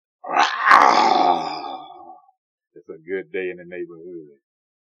good day in the neighborhood.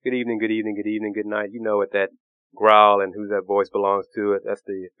 Good evening, good evening, good evening, good night. You know what that growl and whose that voice belongs to. That's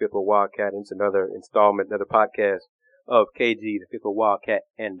the Fifth Wheel Wildcat. It's another installment, another podcast of KG, the Fifth Wheel Wildcat,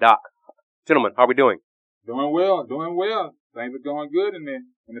 and Doc. Gentlemen, how are we doing? Doing well, doing well. Things are going good in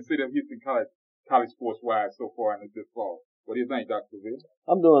the city of Houston college sports wise so far in this fall. What do you think, Dr. Seville?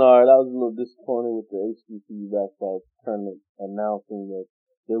 I'm doing all right. I was a little disappointed with the HBCU basketball tournament announcing that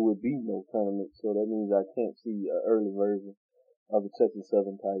there would be no tournament, so that means I can't see an early version of the Texas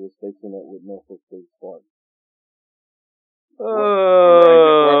Southern Tigers facing up with Norfolk State Spartans. I'll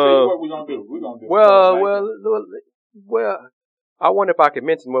tell you what we're going to do. We're going to do Well, I wonder if I could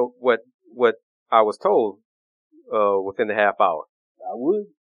mention what I was told within the half hour. I would.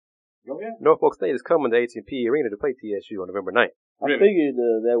 Go ahead. Norfolk State is coming to H&P Arena to play TSU on November 9th. I figured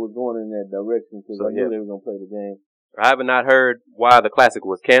that was going in that direction because I knew they were going to play the game. I have not heard why the Classic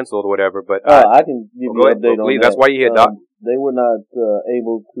was canceled or whatever, but I can give you an update on that. That's why you're here, Doc. They were not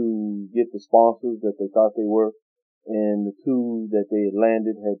able to get the sponsors that they thought they were, and the two that they had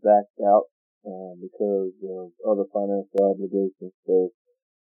landed had backed out because of other financial obligations. So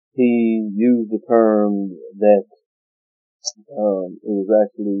he used the term that it was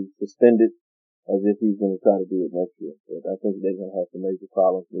actually suspended as if he's going to try to do it next year. But I think they're going to have some major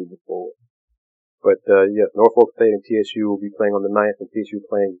problems moving forward. But, yes, Norfolk State and TSU will be playing on the 9th and TSU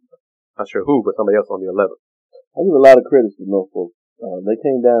playing, not sure who, but somebody else on the 11th. I give a lot of credit to Norfolk. They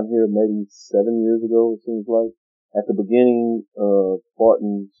came down here maybe 7 years ago, it seems like. At the beginning of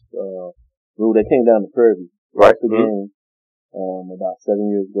Spartans, rule, they came down to Prairie View. Right. The game, about 7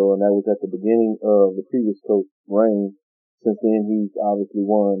 years ago, and that was at the beginning of the previous coach, reign. Since then, he's obviously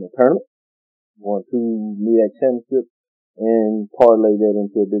won a tournament, won 2 MEAC championships, and parlayed that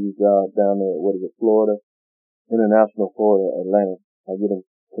into a bigger job down there at, Florida, International Florida, Atlanta. I get him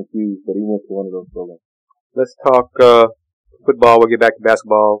confused, but he went to one of those programs. Let's talk, football. We'll get back to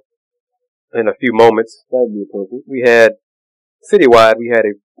basketball in a few moments. That'd be appropriate. We had, citywide, we had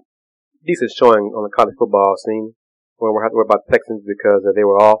a decent showing on the college football scene. Well, we're not worried about the Texans because they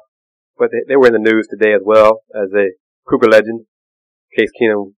were off, but they were in the news today as well as a Cougar legend. Case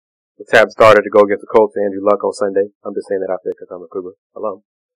Keenum the tab starter to go against the Colts and Andrew Luck on Sunday. I'm just saying that out there because I'm a Cougar alum.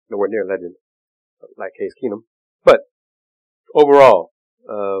 Nowhere near a legend like Case Keenum. But overall,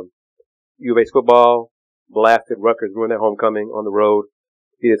 U of H football blasted Rutgers, ruined their homecoming on the road.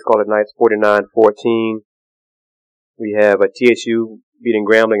 Beat Scarlet Knights 49-14. We have a TSU beating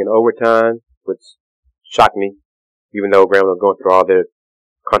Grambling in overtime, which shocked me, even though Grambling was going through all their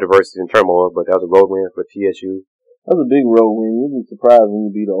controversies and turmoil, but that was a road win for TSU. That was a big road win. You'd be surprised when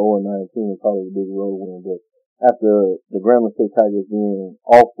you beat an 0-9 team and call it a big road win. But after the Grambling State Tigers being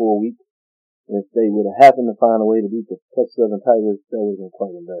off for a week, if they would have happened to find a way to beat the Texas Southern Tigers, that would have been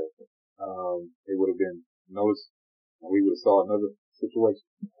quite embarrassing. It would have been noticed, and we would have saw another situation.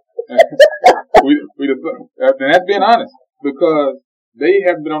 And that's being honest, because they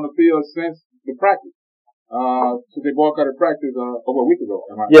haven't been on the field since the practice. So they boycotted practice over a week ago.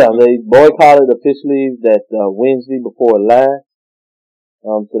 They boycotted officially that Wednesday before last.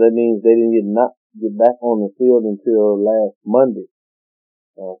 So that means they didn't get back on the field until last Monday.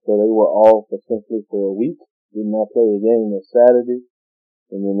 So they were off essentially for a week. Did not play a game on Saturday,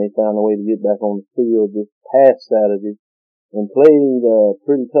 and then they found a way to get back on the field this past Saturday and played a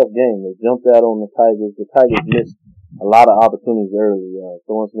pretty tough game. They jumped out on the Tigers. The Tigers missed a lot of opportunities early,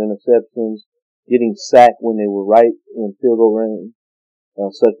 throwing some interceptions, getting sacked when they were right in field goal range,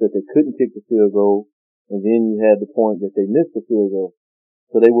 such that they couldn't kick the field goal. And then you had the point that they missed the field goal.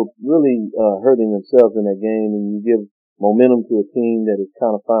 So they were really hurting themselves in that game, and you give momentum to a team that has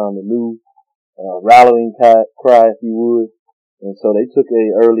kind of found a new rallying cry, if you would. And so they took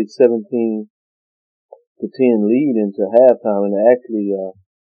a early 17-10 lead into halftime, and they actually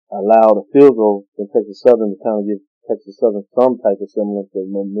allowed a field goal for Texas Southern to kind of give Texas Southern some type of semblance of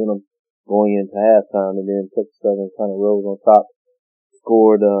momentum going into halftime, and then Texas Southern kind of rose on top,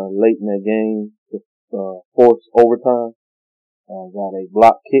 scored late in that game to force overtime, got a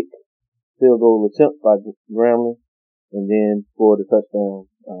block kick field goal attempt by Grambling, and then scored a touchdown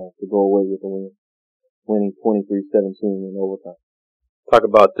to go away with the win, winning 23-17 in overtime. Talk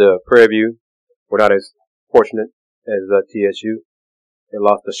about Prairie View. We're not as fortunate as TSU. They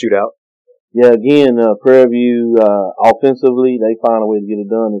lost the shootout. Yeah, again, Prairie View, offensively, they find a way to get it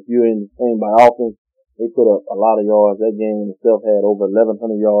done. If you're in the game by offense, they put up a lot of yards. That game in itself had over 1,100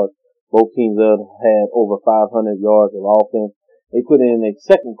 yards. Both teams had over 500 yards of offense. They put in a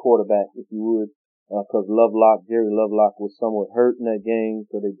second quarterback, if you would, because Jerry Lovelock was somewhat hurt in that game,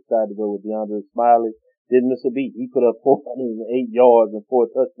 so they decided to go with DeAndre Smiley. Didn't miss a beat. He put up 408 yards and 4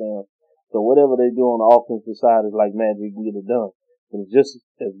 touchdowns So whatever they do on the offensive side is like magic, get it done. And it's just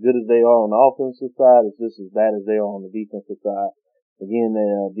as good as they are on the offensive side, it's just as bad as they are on the defensive side. Again, they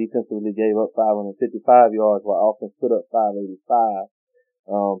defensively gave up 555 yards while offense put up 585.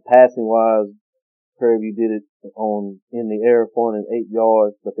 Passing wise, Prairie View did it in the air 408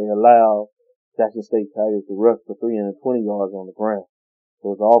 yards, but they allowed Jackson State Tigers to rush for 320 yards on the ground.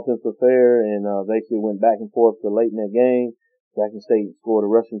 So it was an offensive affair, and basically went back and forth till late in that game. Jackson State scored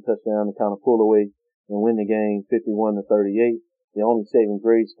a rushing touchdown to kind of pull away and win the game 51-38. The only saving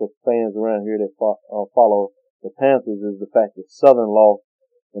grace for fans around here that follow the Panthers is the fact that Southern lost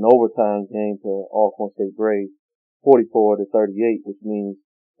an overtime game to Alcorn State Braves 44-38, which means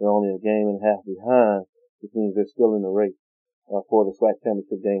they're only a game and a half behind, which means they're still in the race for the SWAC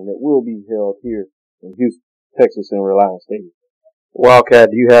championship game that will be held here in Houston, Texas, in Reliance Stadium.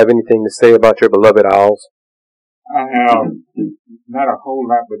 Wildcat, do you have anything to say about your beloved Owls? I have not a whole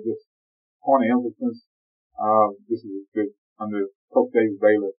lot, but just point of emphasis. This is under Coach David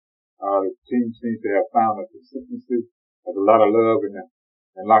Baylor. The team seems to have found a consistency. There's a lot of love in the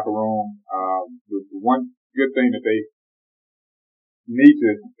locker room. The one good thing that they need to,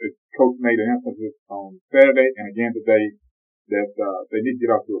 Coach made an emphasis on Saturday and again today, that they need to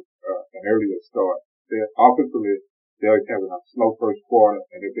get off to an earlier start. Offensively, they're having a slow first quarter,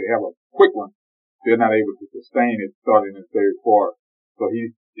 and if they have a quick one, they're not able to sustain it starting in the third quarter. So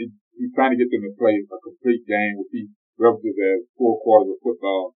he's trying to get them to play a complete game, which he references as 4 quarters of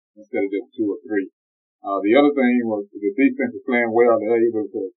football instead of just 2 or 3. The other thing was the defense is playing well. They're able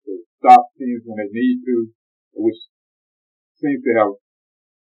to stop teams when they need to, which seems to have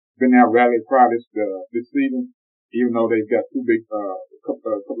been our rally cry this season, even though they've got a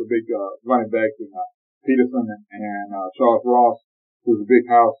couple of big running backs in Peterson and Charles Ross, who's a big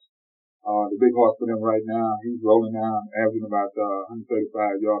house. The big horse for them right now. He's rolling down, averaging about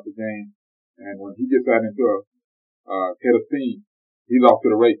 135 yards a game. And when he gets out into a head of steam, he's off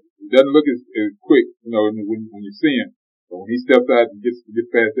to the races. He doesn't look as quick, when you see him. But when he steps out and gets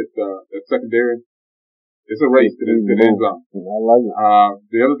past that secondary, it's a race to the end zone. I like it.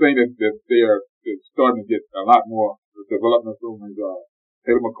 The other thing that they are starting to get a lot more development from is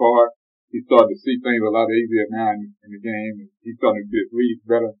Taylor McCord. He's starting to see things a lot easier now in the game. He's starting to get reads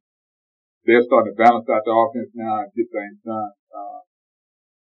better. They're starting to balance out the offense now and get things done.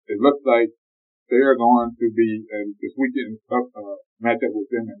 It looks like they're going to be this weekend matchup with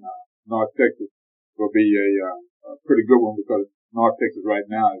them in North Texas will be a pretty good one because North Texas right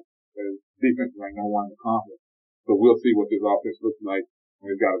now is defense ranked #1 in the conference. So we'll see what this offense looks like when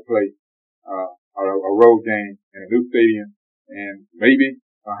we've got to play a road game in a new stadium and maybe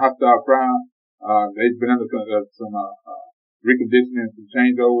a hostile crowd. They've been under some reconditioning and some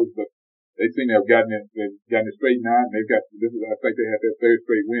changeovers, but they seem to have gotten it straightened out. And I think they had their third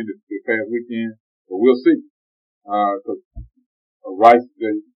straight win this past weekend. But we'll see. Cause Rice,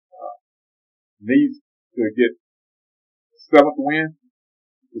 needs to get 7th win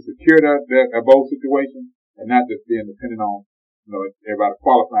to secure that bowl situation and not just being dependent on, everybody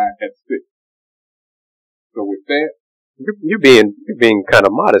qualifying at 6. So with that, you're being kind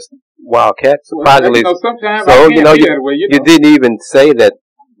of modest, Wildcat. Surprisingly, sometimes so I can't be that way. You didn't even say that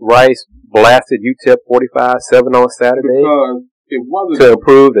Rice blasted UTEP 45-7 on Saturday to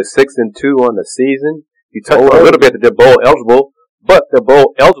improve to 6-2 on the season. You touched on a little bit that they're bowl eligible, but they're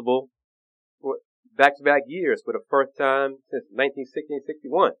bowl eligible for back-to-back years for the first time since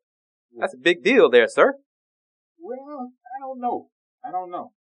 1960-61. That's a big deal there, sir. Well, I don't know.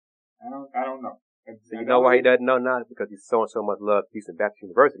 So you know why he doesn't know now? Because he's showing so much love to Houston Baptist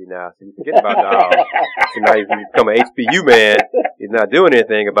University now, so you forget about the Owls. So now he's become an HBU man. He's not doing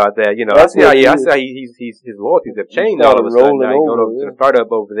anything about that. I see how his loyalties have changed all of a sudden. Now he's going over to the startup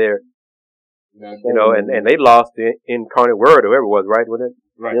over there. And they lost the Incarnate Word, whoever it was, right? Was it?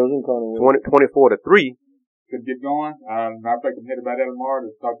 Right. It was Incarnate Word. 24-3. Could get going. Matter of fact, I'm headed by that tomorrow to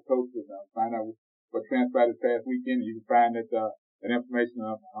talk to Coach and find out what transpired this past weekend. You can find that information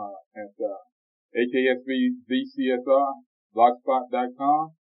at AKSVCSR, blogspot.com.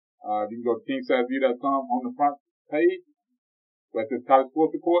 You can go to kingsideview.com on the front page. Where it says College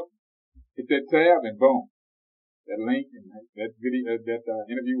Sports Report. Hit that tab and boom. That link and that video, that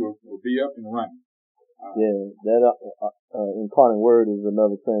interview will be up and running. That Incarnate Word is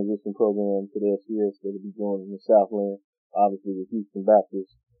another transition program to the FCS that will be going in the Southland, obviously with Houston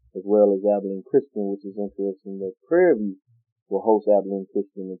Baptist, as well as Abilene Christian, which is interesting that Prairie View will host Abilene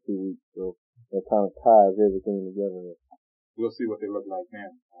Christian in 2 weeks. So that kind of ties everything together. We'll see what they look like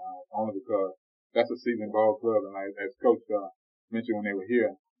then, only because that's a seasoned ball club, and as Coach mentioned when they were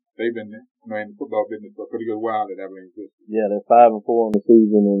here, they've been in the football business for a pretty good while at Abilene Christian. Yeah, they're 5-4 on the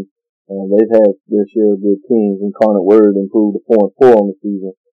season, and They've had their share of good teams. Incarnate Word improved to 4-4 on the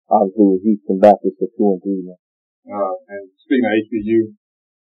season. Obviously with Houston Baptist at 2-3 now. And speaking of HBU,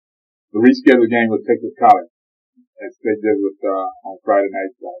 the rescheduled game with Texas College, as they did with, on Friday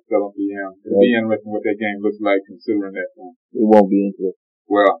night, 7 p.m. It'll be interesting what that game looks like considering that one. It won't be interesting.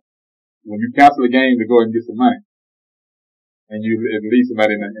 Well, when you cancel a game to go and get some money, and you at least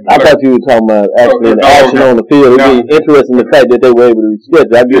somebody in the I thought you were talking about actually the action on the field. It'd be interesting the fact that they were able to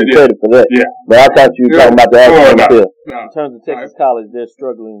reschedule. I give them credit for that. Yeah. But I thought you were talking about the action on the field. No. In terms of Texas College, they're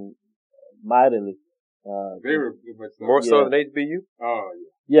struggling mightily. They were more so than HBU? Oh,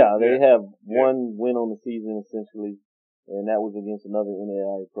 yeah. Yeah, they have one win on the season essentially, and that was against another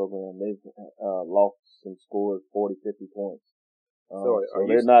NAIA program. They've lost some scores, 40, 50 points. So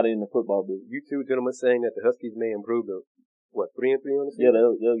they're not in the football business. You two gentlemen saying that the Huskies may improve to, 3-3 on the season? Yeah,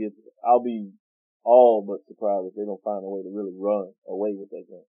 they'll get, I'll be all but surprised if they don't find a way to really run away with that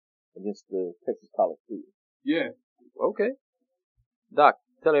game against the Texas College Students. Yeah. Okay. Doc,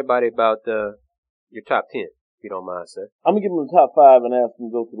 tell everybody about, your top 10, if you don't mind, sir. I'm gonna give them the top 5 and ask them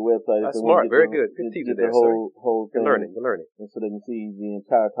to go to the website. That's smart. Very good. Good teaser there, sir. Whole thing. You're learning. And so they can see the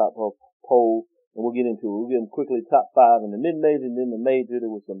entire top poll. And we'll get into it. We'll give them quickly top 5 in the mid-major and then the major. There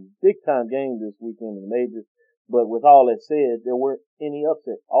was some big-time games this weekend in the major. But with all that said, there weren't any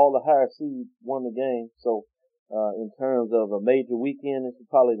upsets. All the higher seeds won the game. So, in terms of a major weekend, this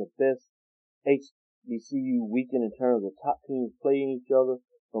is probably the best HBCU weekend in terms of top teams playing each other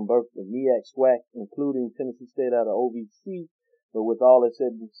from both the MEAC, SWAC, including Tennessee State out of OVC. But with all that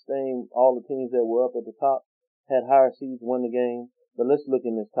said, all the teams that were up at the top had higher seeds, won the game. But let's look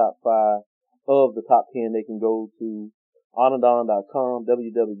in this top 5. Of the top 10, they can go to onondaga.com,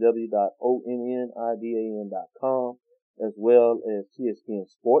 www.onnidan.com, as well as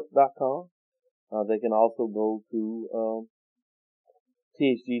tsknsports.com. They can also go to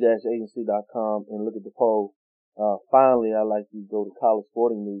thg-agency.com and look at the poll. Finally, I'd like to go to College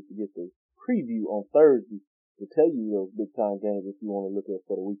Sporting News to get the preview on Thursday to tell you those big-time games that you want to look at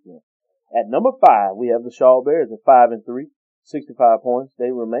for the weekend. At number 5, we have the Shaw Bears at 5-3. 65 points.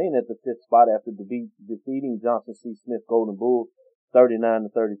 They remain at the 5th spot after defeating Johnson C. Smith Golden Bulls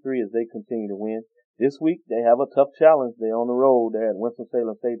 39-33 as they continue to win. This week, they have a tough challenge. They're on the road. They're at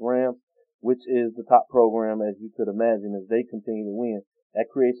Winston-Salem State Rams, which is the top program, as you could imagine, as they continue to win. That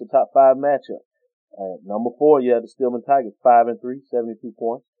creates a top 5 matchup. At number 4, you have the Stillman Tigers, 5-3, 72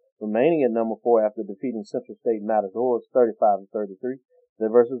 points. Remaining at number 4 after defeating Central State Matadors 35-33. They're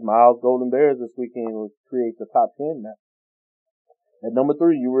versus Miles Golden Bears this weekend, which creates a top 10 matchup. At number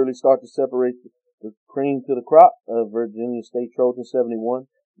 3, you really start to separate the cream to the crop of Virginia State Trojans 71,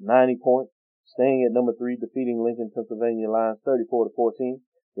 90 points. Staying at number 3, defeating Lincoln, Pennsylvania Lions 34-14.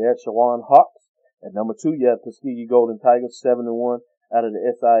 They're at Shawan Hawks. At number 2, you have Tuskegee Golden Tigers 7-1 out of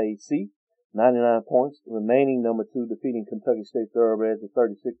the SIAC, 99 points. Remaining number 2, defeating Kentucky State Thoroughbreds at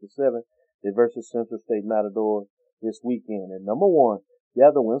 36-7. They're versus Central State Matadors this weekend. At number 1, you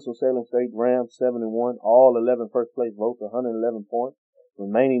have the Winston-Salem State Rams 7-1, all 11 first place votes, 111 points.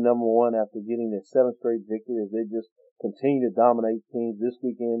 Remaining number 1 after getting their 7th straight victory as they just continue to dominate teams. This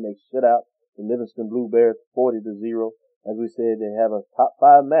weekend they shut out the Livingston Blue Bears 40-0. As we said, they have a top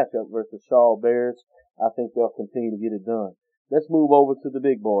 5 matchup versus Shaw Bears. I think they'll continue to get it done. Let's move over to the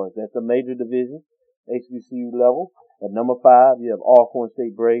big boys. That's the major division, HBCU level. At number 5, you have Alcorn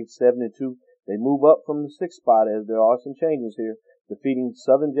State Braves 7-2. They move up from the 6th spot as there are some changes here, defeating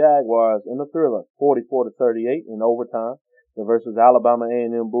Southern Jaguars in the thriller 44-38 in overtime. They're versus Alabama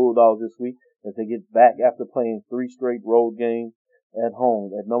A&M Bulldogs this week as they get back after playing 3 straight road games at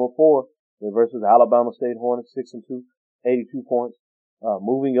home. At number 4, they're versus Alabama State Hornets 6-2, 82 points.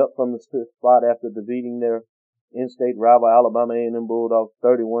 Moving up from the 5th spot after defeating their in-state rival Alabama A&M Bulldogs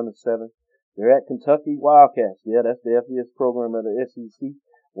 31-7. They're at Kentucky Wildcats. Yeah, that's the FBS program of the SEC.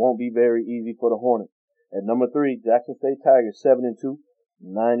 Won't be very easy for the Hornets. At number 3, Jackson State Tigers 7-2,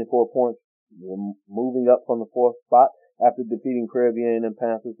 94 points. They're moving up from the 4th spot after defeating Prairie View A&M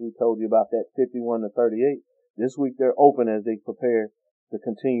Panthers. We told you about that 51-38. This week they're open as they prepare to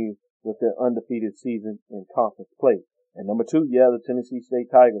continue with their undefeated season in conference play. At number 2, the Tennessee State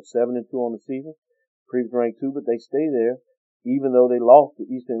Tigers 7-2 on the season. Previous ranked 2, but they stay there even though they lost to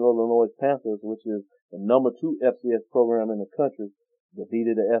Eastern Illinois Panthers, which is the number 2 FCS program in the country.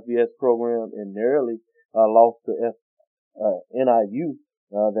 Defeated the FBS program and narrowly lost to NIU,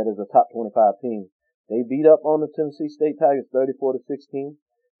 that is a top 25 team. They beat up on the Tennessee State Tigers 34-16.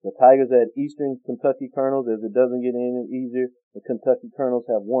 The Tigers at Eastern Kentucky Colonels, as it doesn't get any easier. The Kentucky Colonels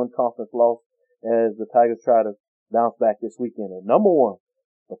have 1 conference loss as the Tigers try to bounce back this weekend. At number 1,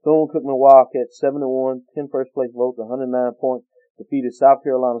 Bethune-Cookman Wildcats 7-1, 10 first place votes, 109 points. defeated South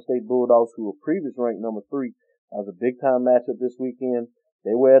Carolina State Bulldogs, who were previous ranked number 3. That was a big-time matchup this weekend.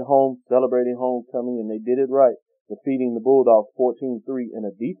 They were at home, celebrating homecoming, and they did it right, defeating the Bulldogs 14-3 in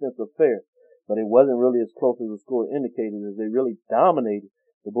a defensive affair. But it wasn't really as close as the score indicated, as they really dominated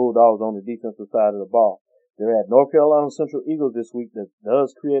the Bulldogs on the defensive side of the ball. They're at North Carolina Central Eagles this week. That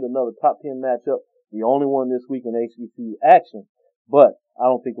does create another top 10 matchup, the only one this week in HBCU action. But I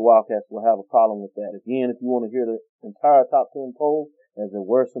don't think the Wildcats will have a problem with that. Again, if you want to hear the entire top 10 poll, as there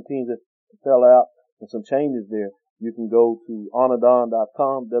were some teams that fell out and some changes there, you can go to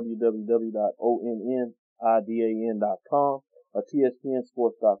onadon.com, www.onnidan.com, or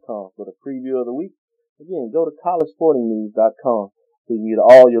tspnsports.com for the preview of the week. Again, go to collegesportingnews.com so you can get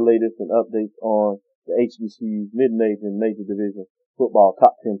all your latest and updates on the HBCU mid-major and major division football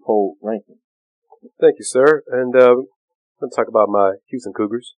top 10 poll ranking. Thank you, sir. And I'm going to talk about my Houston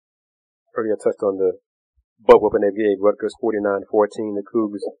Cougars. Earlier I touched on the butt whooping they gave Rutgers 49-14. The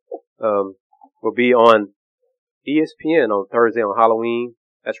Cougars will be on ESPN on Thursday on Halloween.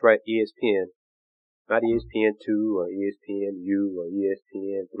 That's right, ESPN. Not ESPN2 or ESPNU or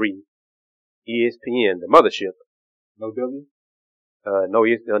ESPN3. ESPN, the mothership. No W?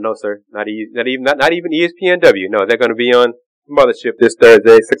 No, sir. Not even ESPNW. No, they're going to be on mothership this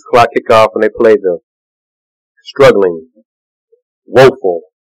Thursday, 6 o'clock kickoff when they play the struggling, woeful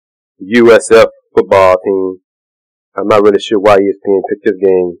USF football team. I'm not really sure why ESPN picked this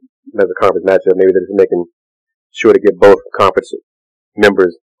game as a conference matchup. Maybe they're just making sure to get both conference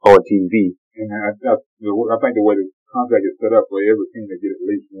members on TV. And I think the way the contract is set up for every team to get at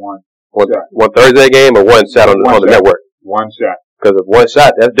least one shot. One Thursday game or one shot on the network? One shot. Because of one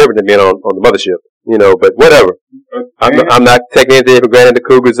shot, that's different than being on the mothership. You know, but whatever. I'm not taking anything for granted. The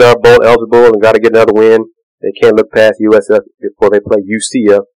Cougars are bowl eligible and got to get another win. They can't look past USF before they play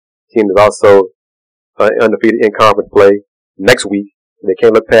UCF. Team is also undefeated in conference play next week. They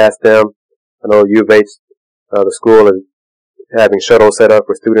can't look past them. I know U of H, the school is having shuttles set up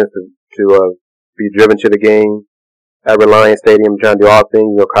for students to be driven to the game at Reliance Stadium, trying to do all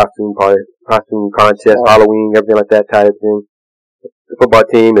things, costume contest, Halloween, everything like that type of thing. The football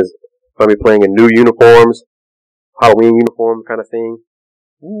team is going to be playing in new uniforms, Halloween uniform kind of thing.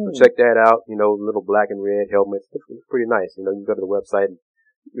 So check that out. Little black and red helmets. It's pretty nice. You can go to the website,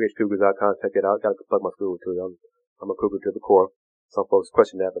 uhcougars.com, check it out. Got to plug my school too. I'm a Cougar to the core. Some folks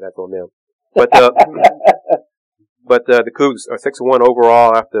question that, but that's on them. But the Cougars are 6-1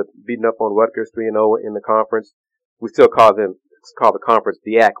 overall after beating up on Rutgers 3-0 in the conference. We still call the conference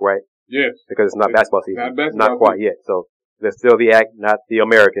the ACC, right? Yes. Because it's not basketball season. Not quite yet. So they're still the ACC, not the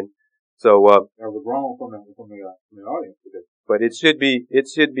American. So that was wrong from the audience today. But it should be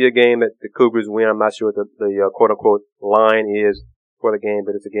a game that the Cougars win. I'm not sure what the quote unquote line is for the game,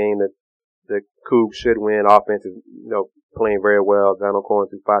 but it's a game that the Cougs should win. Offense is playing very well. Donald Corn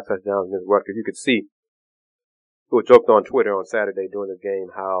threw 5 touchdowns against Rutgers. You could see, who joked on Twitter on Saturday during the game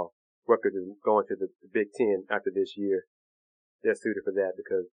how Rutgers is going to the Big Ten after this year. They're suited for that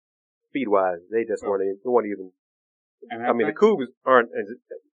because speed-wise, they just weren't even. I mean, the Cougs aren't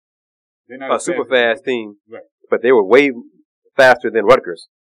a super fast team, right, but they were way faster than Rutgers.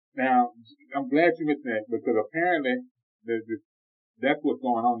 Now, I'm glad you mentioned that because apparently that's what's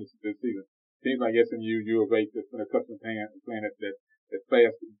going on this season. Teams like SMU, U of H, that's been accustomed to playing that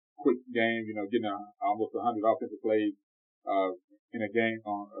fast, quick game, getting almost 100 offensive plays in a game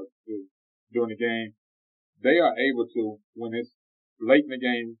during the game. They are able to, when it's late in the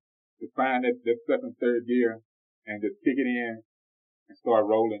game, to find that second, third gear and just kick it in and start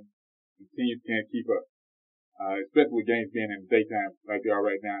rolling. And teams can't keep up, especially with games being in the daytime like they are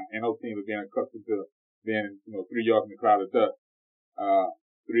right now. And those teams are being accustomed to being, 3 yards in the cloud of dust, 3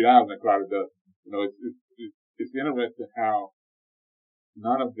 hours in the cloud of dust. It's interesting how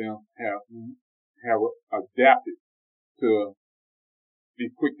none of them have adapted to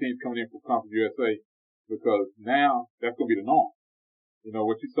these quick teams coming in from Conference USA, because now that's going to be the norm.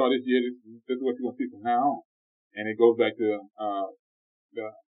 What you saw this year, this is what you're going to see from now on. And it goes back to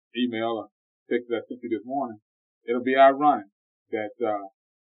the email or text that I sent you this morning. It'll be ironic that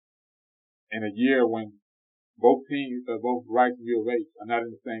in a year when both teams, both Rice and U of H are not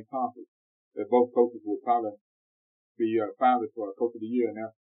in the same conference, that both coaches will probably be finalists for Coach of the Year in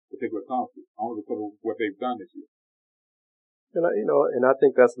that particular conference, only because of what they've done this year. And I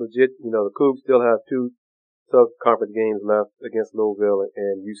think that's legit. The Cougs still have 2 tough conference games left against Louisville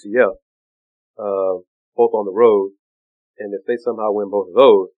and UCF, both on the road. And if they somehow win both of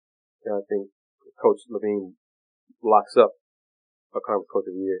those, then I think Coach Levine locks up a conference Coach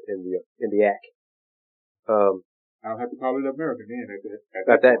of the Year in the ACC. I'll have to call it American then.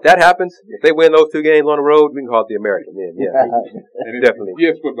 That happens. If they win those 2 games on the road, we can call it the American then. Yeah, and definitely.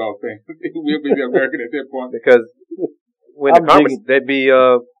 Yes, football fans. It will be the American at that point. Because when the conference, they'd be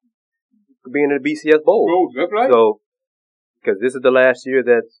being in the BCS Bowl. That's right. So, because this is the last year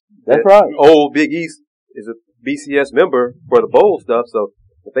that right. Old Big East is a BCS member for the bowl stuff. So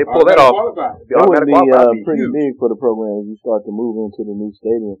if they pull that off, it would be pretty big for the program as you start to move into the new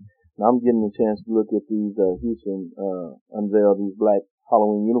stadium. And I'm getting a chance to look at these Houston unveil these black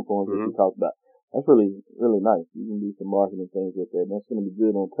Halloween uniforms that you talked about. That's really, really nice. You can do some marketing things with that. That's going to be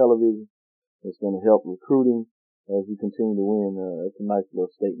good on television. It's going to help recruiting as you continue to win. It's a nice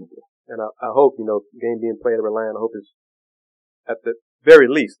little statement there. And I hope, game being played at Atlanta, I hope it's at the very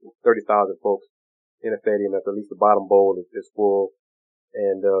least 30,000 folks in the stadium. At least the bottom bowl is full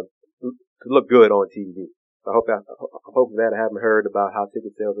and to look good on TV. I hope that I haven't heard about how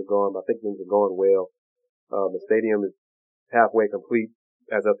ticket sales are going, but I think things are going well. The stadium is halfway complete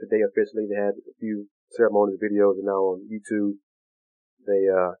as of today officially. They had a few ceremonies videos and now on YouTube. They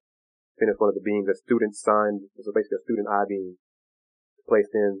finished one of the beams that students signed. So basically a student I-beam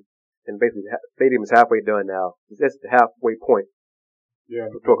placed in. And basically the stadium is halfway done now. That's the halfway point. Yeah.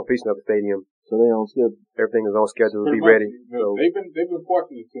 For completion of the stadium. So they're on schedule. Everything is on schedule to be ready. So they've been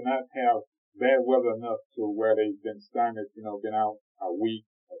fortunate to not have bad weather enough to where they've been stymied, been out a week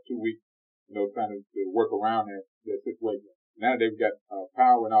or 2 weeks, trying to work around that situation. Now they've got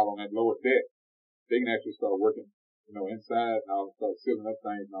power and all on that lower deck. They can actually start working, inside and all, start sealing up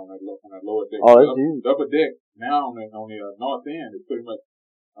things on that lower deck. Oh, that's huge. The upper deck now on the north end is pretty much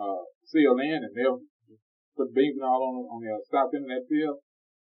sealed in, and they'll put beams and all on the south end of that field.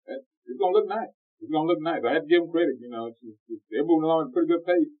 It's gonna look nice. It's gonna look nice. I have to give them credit. They're moving along at a pretty good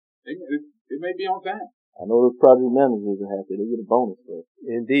pace. It may be on time. I know those project managers are happy. They get a bonus for it.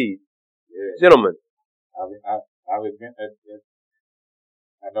 Indeed. Yeah. Gentlemen. I'll admit that.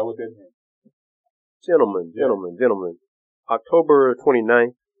 I know what that means. Gentlemen. October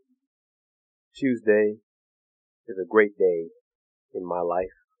 29th, Tuesday, is a great day in my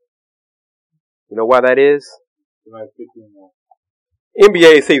life. You know why that is?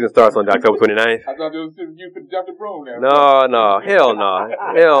 NBA season starts on October 29th. I thought it was you could jump the broom there. No, hell no.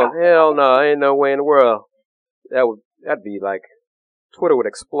 Hell no. Ain't no way in the world. That'd be like, Twitter would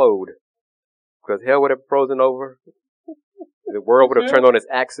explode. Because hell would have frozen over. The world would have turned on its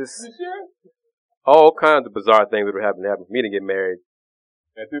axis. You sure? All kinds of bizarre things would have happened for me to get married.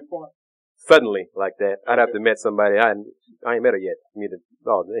 At this point? Suddenly, like that. I'd have to meet somebody. I ain't met her yet.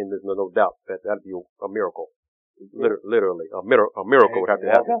 There's no doubt that'd be a miracle. Literally, a miracle would have to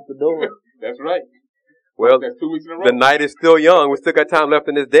happen. Walk out the door. That's right. Well, that's 2 weeks in a row. The night is still young. We still got time left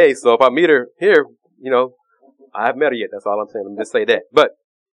in this day. So if I meet her here, I haven't met her yet. That's all I'm saying. Let me just say that. But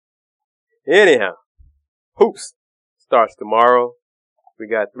anyhow, hoops starts tomorrow. We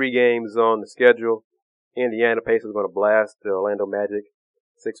got 3 games on the schedule. Indiana Pacers going to blast the Orlando Magic.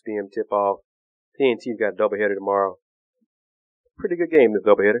 6 p.m. tip-off. TNT's got a doubleheader tomorrow. Pretty good game, this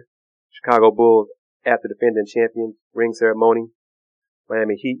doubleheader. Chicago Bulls at the defending champions. Ring ceremony.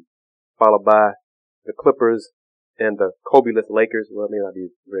 Miami Heat, followed by the Clippers and the Kobe-less Lakers. Well, it may not be a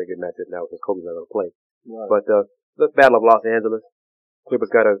very good matchup now because Kobe's not going to play. Right. But the Battle of Los Angeles. Clippers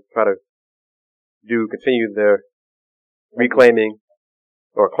got to try to continue their claiming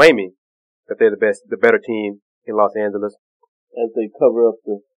that they're the better team in Los Angeles. As they cover up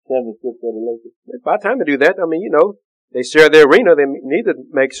the championship for the Lakers. It's about time to do that. I mean, they share their arena. They need to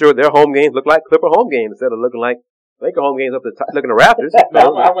make sure their home games look like Clipper home games instead of looking like Laker home games up the top, looking at Raptors.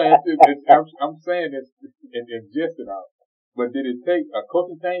 I'm saying this in jest and all. But did it take a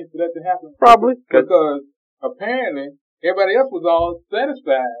coaching change for that to happen? Probably. Because apparently everybody else was all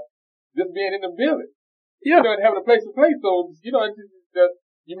satisfied just being in the building. Yeah. Having a place to play. So,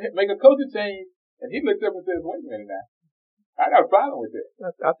 you make a coaching change and he looked up and says, wait a minute now. I got a problem with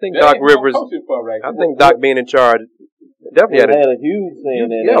that. I think Doc Rivers, Doc being in charge, definitely had a huge saying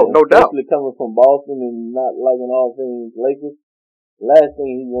that. Yeah, no doubt. Especially coming from Boston and not liking all things Lakers. Last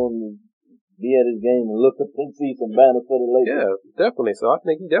thing he wanted to be at his game and look up and see some banners for the Lakers. Yeah, definitely. So I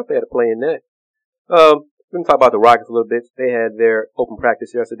think he definitely had a play in that. We're going to talk about the Rockets a little bit. They had their open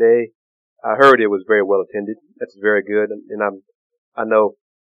practice yesterday. I heard it was very well attended. That's very good. And I know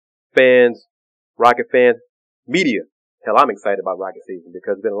fans, Rocket fans, media. Hell, I'm excited about Rocket season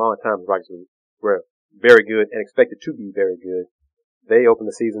because it's been a long time the Rockets were very good and expected to be very good. They opened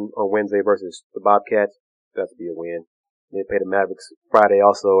the season on Wednesday versus the Bobcats. That's to be a win. They play the Mavericks Friday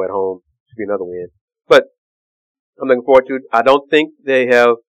also at home. Should be another win. But I'm looking forward to it. I don't think they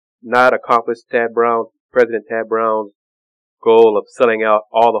have not accomplished President Tad Brown's goal of selling out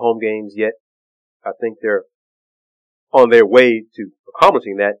all the home games yet. I think they're on their way to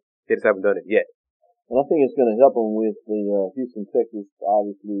accomplishing that. They just haven't done it yet. And I think it's going to help them with the Houston, Texas.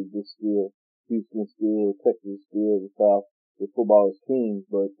 Obviously, this still Houston, still Texas, still the South. The football is king,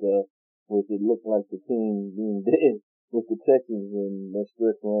 but with it looking like the team being dead with the Texans and that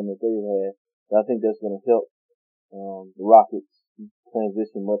stretch run that they've had, I think that's going to help the Rockets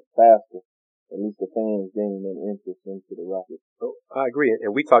transition much faster. At least the fans gaining that interest into the Rockets. Oh, I agree,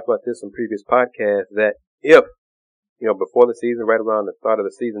 and we talked about this in previous podcasts that if before the season, right around the start of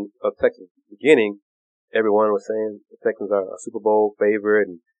the season of Texas beginning, everyone was saying the Texans are a Super Bowl favorite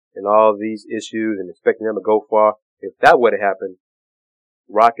and all these issues and expecting them to go far. If that would have happened,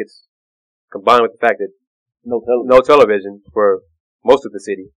 Rockets, combined with the fact that no television for most of the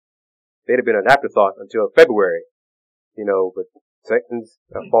city, they'd have been an afterthought until February. But Texans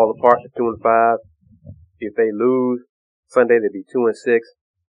fall apart to 2-5. If they lose Sunday, they'd be 2-6.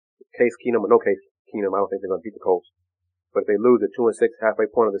 Case Keenum or no Case Keenum, I don't think they're going to beat the Colts. But if they lose at 2-6, halfway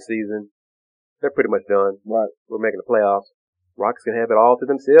point of the season, they're pretty much done. Right. We're making the playoffs. Rockets can have it all to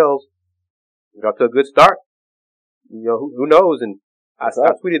themselves. Got to a good start. Who knows? And I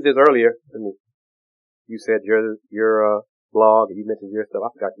tweeted this earlier. You said your blog, and you mentioned your stuff. I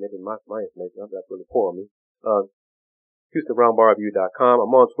forgot to mention my information. That's really poor on me. HoustonRoundBallReview.com.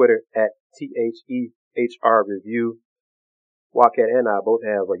 I'm on Twitter at TheHRReview. Wildcat and I both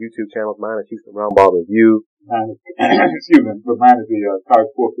have our YouTube channels. Mine is Houston Roundball Review. Excuse me, but mine is the College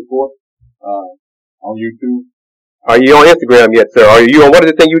Sports Report on YouTube. Are you on Instagram yet, sir? Are you on, what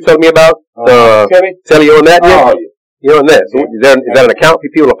is the thing you told me about? Telly on that yet? Oh, yeah. You're on that. So is that an account for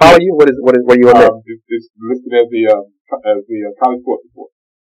people to follow you? Where are you on that? It's listed as the College Sports Report.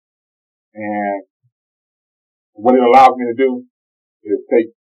 And what it allows me to do is take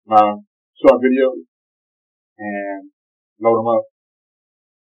my short videos and load them up.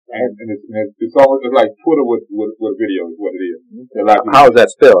 And it's almost like Twitter with video is what it is. How is that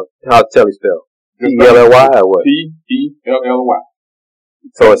spelled? How's Telly spelled? T-E-L-L-Y or what? T-E-L-L-Y.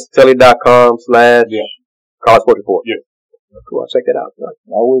 So it's telly.com/ College Sports Report. Yes. Cool. I'll check that out.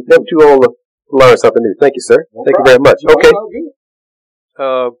 Always never too old to learn something new. Thank you, sir. Thank you very much.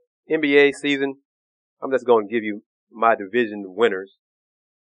 Okay. NBA season. I'm just going to give you my division winners.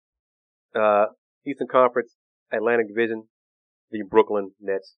 Eastern Conference, Atlantic Division, the Brooklyn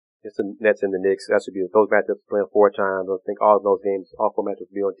Nets. It's the Nets and the Knicks. That should be those matchups playing 4 times. I think all of those games, all 4 matchups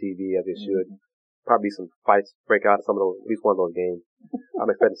will be on TV as they should. Probably some fights break out in some of those, at least one of those games. I'm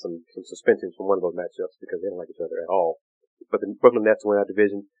expecting some suspensions from one of those matchups because they don't like each other at all. But the Brooklyn Nets win that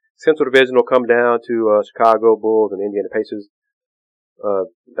division. Central Division will come down to Chicago Bulls and Indiana Pacers.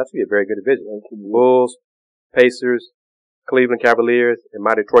 That should be a very good division. Bulls, Pacers, Cleveland Cavaliers, and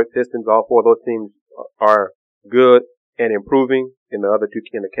my Detroit Pistons. All 4 of those teams are good and improving. In the other 2,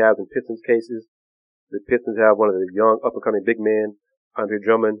 in the Cavs and Pistons cases, the Pistons have one of the young up-and-coming big men, Andre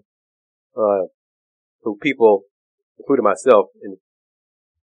Drummond, who people, including myself, in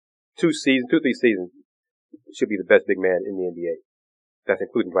 2-3 seasons, should be the best big man in the NBA. That's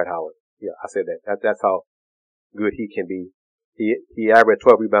including Dwight Howard. Yeah, I said that. That's how good he can be. He averaged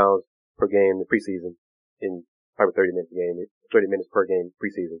 12 rebounds per game in the preseason in probably 30 minutes per game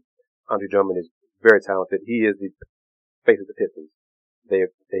preseason. Andre Drummond is very talented. He is the face of the Pistons. They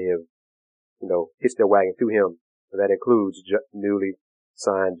have, hitched their wagon to him. So that includes newly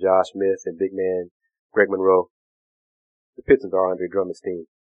signed Josh Smith and big man Greg Monroe. The Pistons are Andre Drummond's team.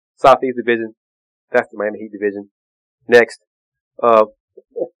 Southeast Division, that's the Miami Heat division. Next,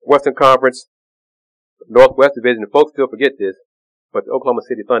 Western Conference, Northwest Division. And folks still forget this, but the Oklahoma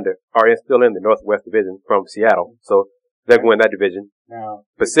City Thunder are still in the Northwest Division from Seattle. So they're going to win that division. Now,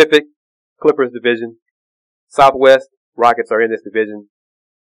 Pacific, Clippers division. Southwest, Rockets are in this division.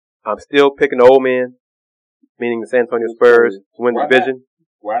 I'm still picking the old man, meaning the San Antonio Spurs, to win the division.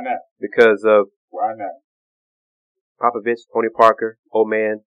 Why not? Because of Why not? Popovich, Tony Parker, old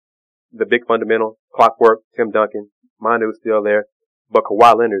man, the big fundamental, clockwork, Tim Duncan, Manu's still there. But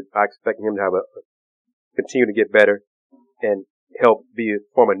Kawhi Leonard, I expect him to continue to get better and help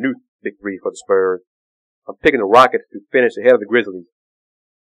form a new big 3 for the Spurs. I'm picking the Rockets to finish ahead of the Grizzlies.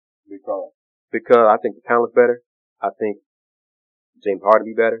 Because I think the talent's better. I think James Harden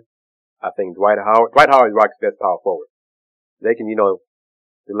be better. I think Dwight Howard is Rockets' best power forward. They can,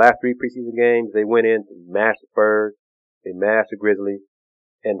 the last 3 preseason games, they went in to mash the Spurs. They mashed the Grizzlies.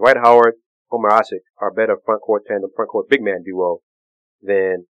 And Dwight Howard, Omer Asik are better front court tandem, front court big man duo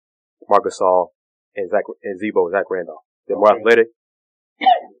than Marc Gasol and Zach Randolph. They're more athletic.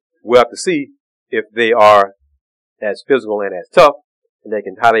 We'll have to see if they are as physical and as tough, and they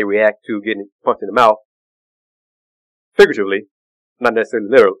can how they react to getting punched in the mouth. Figuratively, not necessarily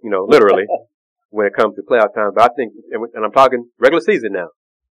literally. when it comes to playoff time. But I think, and I'm talking regular season now.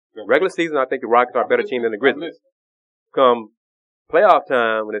 Regular season, I think the Rockets are a better team than the Grizzlies. Come playoff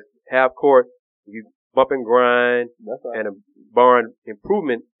time, when it's half court, you bump and grind and a barn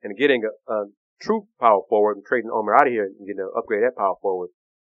improvement and getting a true power forward and trading Omer out of here and getting upgrade that power forward.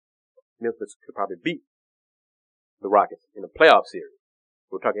 Memphis could probably beat the Rockets in the playoff series.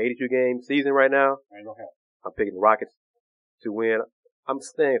 We're talking 82 game season right now. I'm picking the Rockets to win. I'm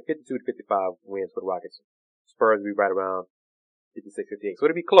saying 52 to 55 wins for the Rockets. Spurs will be right around 56, 58. So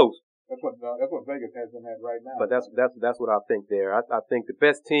it'll be close. That's what Vegas has them at right now. But that's what I think there. I think the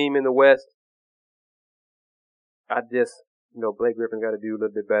best team in the West. I just, Blake Griffin got to do a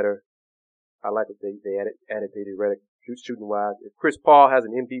little bit better. I like what they added to Redick shooting wise. If Chris Paul has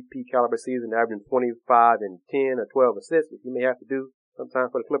an MVP caliber season, averaging 25 and 10 or 12 assists, which he may have to do sometime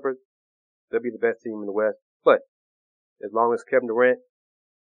for the Clippers, they'll be the best team in the West. But as long as Kevin Durant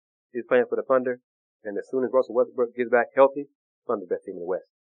is playing for the Thunder, and as soon as Russell Westbrook gets back healthy, Thunder the best team in the West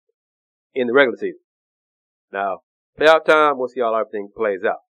in the regular season. Now, playoff time, we'll see how everything plays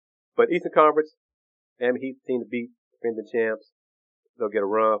out. But Eastern Conference, Miami Heat team to beat, defending champs. They'll get a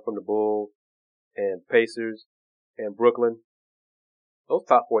run from the Bulls and Pacers and Brooklyn. Those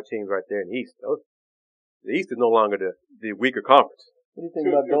top four teams right there in the East. The East is no longer the weaker conference. What do you think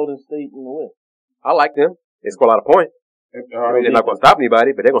about Golden State in the West? I like them. They score a lot of points. They're not going to stop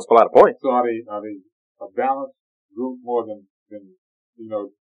anybody, but they're going to score a lot of points. So are they a balanced group more than are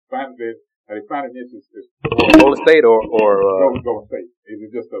they finding this is Golden State or Golden State? Is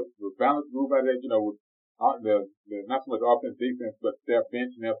it just a balanced group out there? With the not so much offense, defense, but their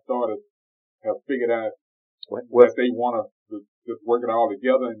bench and their starters have figured out that they want to just work it all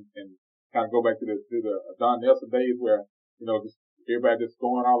together and kind of go back to the Don Nelson days where just everybody just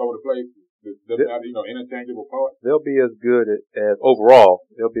scoring all over the place. Interchangeable parts. They'll be as good as overall.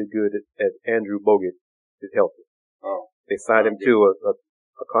 They'll be as good as Andrew Bogut is healthy. Oh, they signed him to a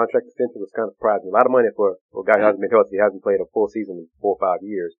contract extension. Was kind of surprising. A lot of money for a guy who hasn't been healthy. He hasn't played a full season in 4 or 5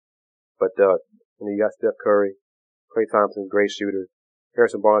 years. But you got Steph Curry, Klay Thompson, great shooter.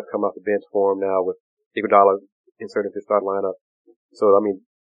 Harrison Barnes come off the bench for him now with Iguodala inserted into the start lineup. So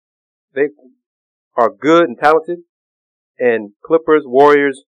they are good and talented. And Clippers,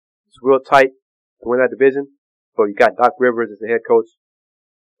 Warriors, it's real tight to win that division. So you got Doc Rivers as the head coach.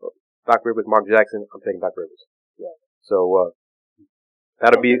 Doc Rivers, Mark Jackson. I'm taking Doc Rivers. Yeah. So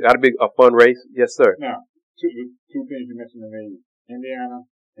that'll be a fun race. Yes, sir. Now, two teams you mentioned to me: Indiana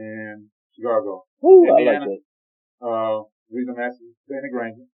and Chicago. Ooh, Indiana, I like that. Reason I'm asking, Danny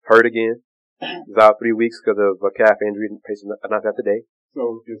Granger. Hurt again. He's out 3 weeks because of a calf injury. Patient announced that today.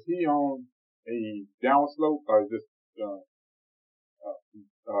 So is he on a downward slope or is this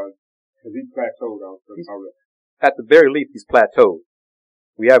has he plateaued already? At the very least, he's plateaued.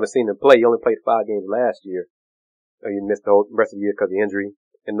 We haven't seen him play. He only played 5 games last year. He missed the whole rest of the year because of the injury.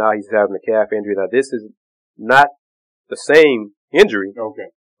 And now he's having a calf injury. Now, this is not the same injury. Okay.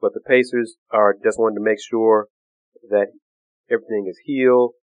 But the Pacers are just wanting to make sure that everything is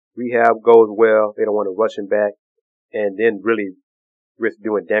healed. Rehab goes well. They don't want to rush him back and then really risk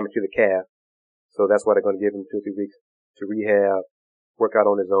doing damage to the calf. So that's why they're going to give him 2 or 3 weeks to rehab, work out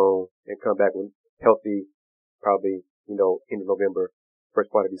on his own, and come back when healthy, probably, end of November, first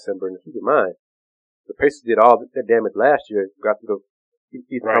part of December. And keep in mind, the Pacers did all that damage last year, got to the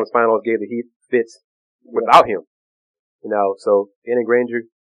Eastern Conference Finals, gave the Heat fits without him. So Danny Granger,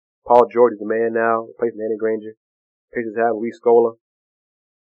 Paul George is the man now, replacing Danny Granger. Pacers have Luis Scola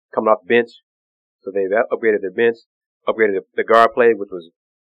coming off the bench. So they've upgraded their bench, upgraded the guard play, which was,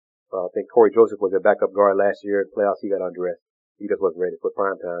 I think Corey Joseph was their backup guard last year. In the playoffs, he got undressed. He just wasn't ready for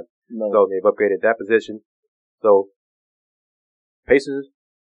prime time. No. So they've upgraded that position. So Pacers,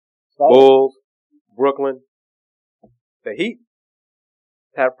 Bulls, Brooklyn, the Heat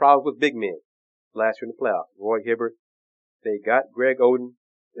had problems with big men last year in the playoffs. Roy Hibbert. They got Greg Oden.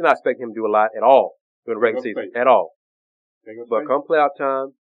 They're not expecting him to do a lot at all during the regular season. At all. But come playoff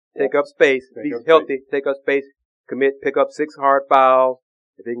time, take up space. If he's healthy, take up space. Commit, pick up 6 hard fouls.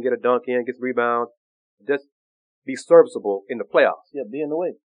 If he can get a dunk in, get some rebounds. Just be serviceable in the playoffs. Yeah, be in the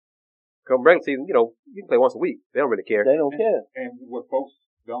way. Come regular season, you can play once a week. They don't really care. They don't care. And what folks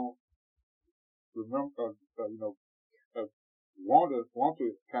don't remember, want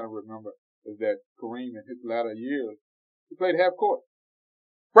to kind of remember is that Kareem in his latter years, he played half court.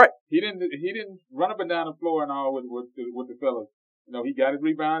 Right. He didn't run up and down the floor and all with the fellas. He got his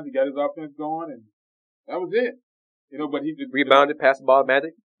rebounds, he got his offense going, and that was it. But he just rebounded, passed the ball,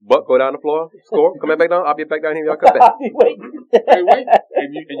 magic, buck, go down the floor, score, come back down. I'll be back down here. Y'all come back. Wait.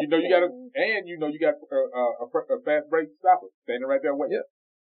 And you got a fast break stopper standing right there waiting. Yeah.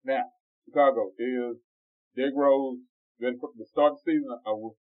 Now, Chicago, is Derrick Rose ready for the start of the season?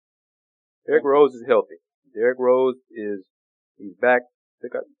 Derrick Rose is healthy. Derrick Rose he's back. They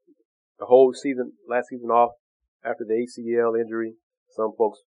got the whole season, last season off after the ACL injury. Some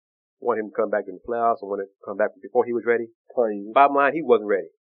folks want him to come back in the playoffs and want to come back before he was ready. Crazy. Bottom line, he wasn't ready.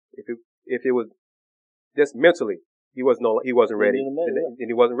 If it was just mentally, he wasn't ready, and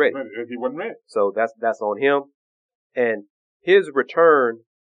he wasn't ready. He wasn't ready. So that's on him. And his return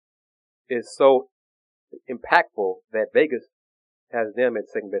is so impactful that Vegas has them at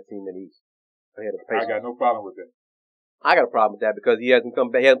second best team in the East. Ahead of the Pacers. I got no problem with that. I got a problem with that because he hasn't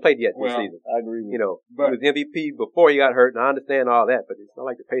come back. He hasn't played yet this season. I agree with you. Know, he was MVP before he got hurt, and I understand all that, but it's not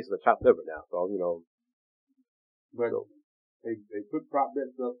like the Pacers are chopped liver now. So, But they put prop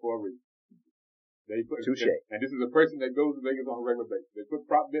bets up for a reason. Touche. And this is a person that goes to Vegas on a regular basis. They put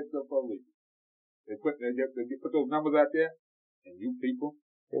prop bets up for a reason. They put those numbers out there, and you people.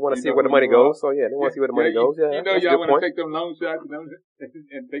 They want to see where the money goes. So yeah, they want to see where the money goes. Yeah, y'all want to take them long shots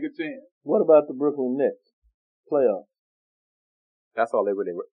and take a chance. What about the Brooklyn Nets playoffs? That's all they're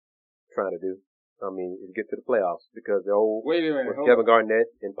really trying to do. I mean, is get to the playoffs because they're old. Wait a minute, Kevin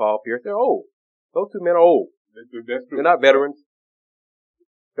Garnett and Paul Pierce, they're old. Those two men are old. That's true. They're not veterans.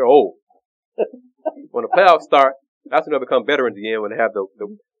 They're old. When the playoffs start, that's when they become veterans again. When they have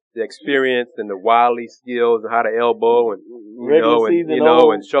the experience and the wily skills and how to elbow and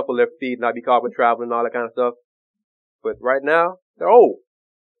and shuffle their feet, not be caught with traveling and all that kind of stuff. But right now, they're old.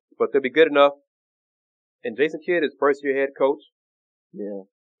 But they'll be good enough. And Jason Kidd is first year head coach. Yeah.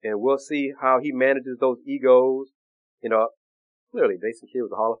 And we'll see how he manages those egos. Clearly Jason Kidd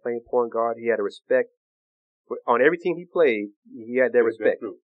was a Hall of Fame point guard. He had a respect on every team he played. He had their respect.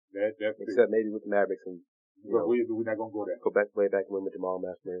 That's true. That's except maybe with the Mavericks and we're not gonna go there. Go back way back when with Jamal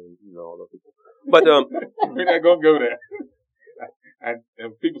Mashburn and all those people. But we're not gonna go there.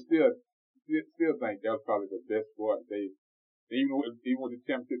 And people still think that was probably the best sport even with the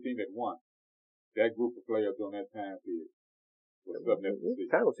championship team that won. That group of players on that time period was something else to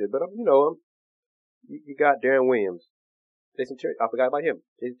see. Talented, but you got Darren Williams, Jason Terry. I forgot about him.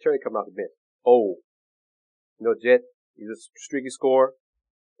 Jason Terry coming off the bench. Old. Jet. He's a streaky scorer.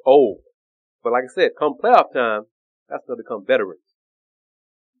 Old. But like I said, come playoff time, that's going to become veterans.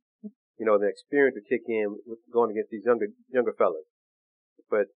 The experience to kick in with going against these younger fellas.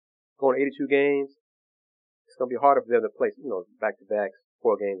 But going 82 games, it's going to be harder for them to play, back-to-backs,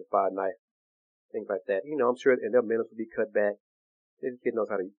 4 games, 5 nights, things like that. I'm sure, and their minutes will be cut back. This kid knows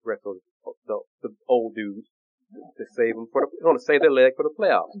how to wrestle the old dudes to save them to save their leg for the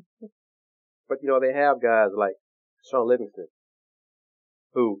playoffs. But they have guys like Sean Livingston,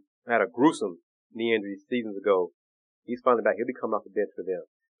 who had a gruesome knee injury seasons ago. He's finally back. He'll be coming off the bench for them.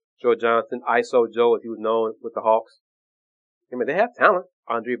 Joe Johnson, ISO Joe, as he was known with the Hawks. I mean, they have talent.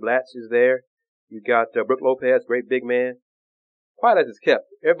 Andre Blatch is there. You got Brook Lopez, great big man. Quiet as it's kept.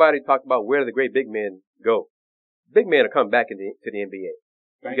 Everybody talked about where the great big men go. Big men are coming back to the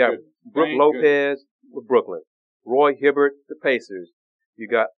NBA. You got Brook Lopez with Brooklyn. Roy Hibbert, the Pacers. You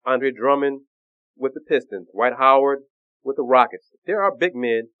got Andre Drummond with the Pistons. Dwight Howard with the Rockets. There are big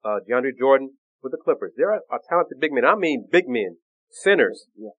men. DeAndre Jordan with the Clippers. There are talented big men. I mean big men. Centers.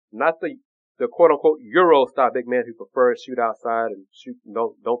 Yeah. Not the quote-unquote Euro style big men who prefer to shoot outside and shoot,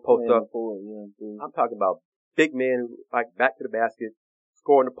 don't post up. I'm talking about big men who like back to the basket,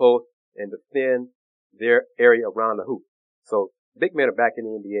 score in the post, and defend their area around the hoop. So big men are back in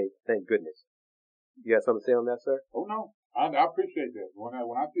the NBA. Thank goodness. You got something to say on that, sir? Oh no, I appreciate that. When I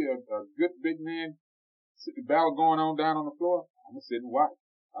see a good big man battle going on down on the floor, I'm gonna sit and watch.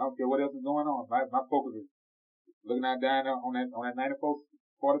 I don't care what else is going on. My focus is looking down on that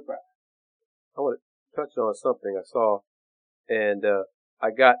 94-45. I want to touch on something I saw, and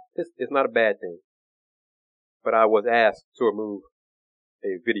I got this. It's not a bad thing, but I was asked to remove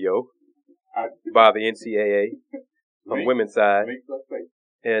a video by the NCAA on the women's side,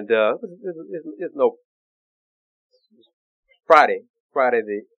 and it's no Friday.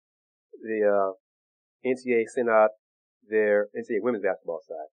 The NCAA sent out their NCAA women's basketball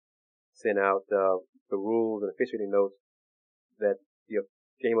side sent out the rules and officiating notes that the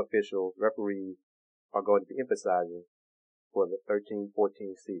game officials, referees are going to be emphasizing for the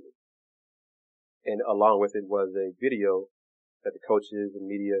 13-14 season. And along with it was a video that the coaches and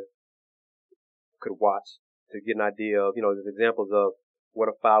media could watch to get an idea of, there's examples of what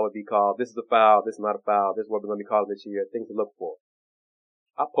a foul would be called. This is a foul. This is not a foul. This is what we're going to be calling this year. Things to look for.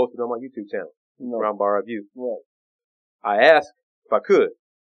 I posted on my YouTube channel, Round Bar Review. Right. I asked if I could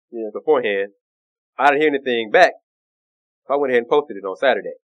beforehand. I didn't hear anything back. So I went ahead and posted it on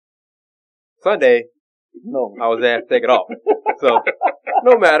Saturday. Sunday, No. I was asked to take it off. So,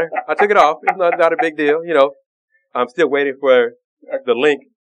 no matter. I took it off. It's not a big deal. You know, I'm still waiting for the link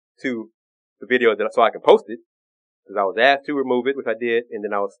to the video so I can post it. Because I was asked to remove it, which I did, and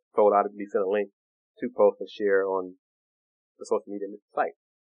then I was told I'd be sent a link to post and share on the social media site.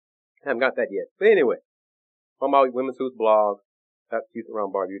 I haven't got that yet. But anyway, on my Women's Hoops blog at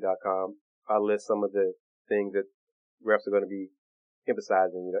HoustonRoundBarview.com, I list some of the things that refs are going to be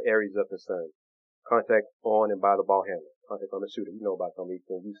emphasizing, you know, areas of concern. Contact on and by the ball handler. Contact on the shooter. You know about some of these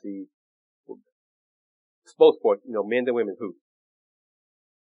things. You see both sports, you know, men's and women's hoops.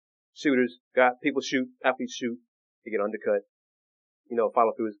 Shooters, people shoot, athletes shoot, they get undercut. You know,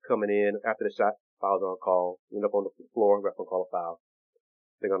 follow through is coming in after the shot, fouls are on call, end up on the floor, ref will call a foul.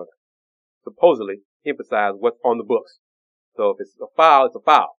 They're gonna supposedly emphasize what's on the books. So if it's a foul, it's a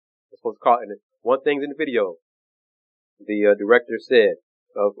foul. They're supposed to call it. And one thing's in the video, the director said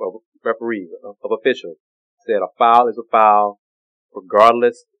of referees, of officials, said a foul is a foul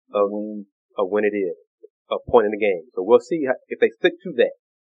regardless of when it is, a point in the game. So we'll see if they stick to that.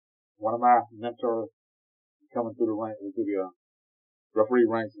 One of my mentors coming through the referee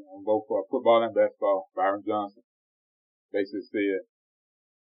ranks on both football and basketball, Byron Johnson, basically said,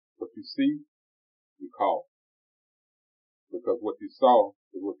 what you see, you call. Because what you saw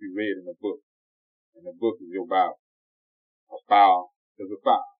is what you read in the book. And the book is your Bible. A foul is a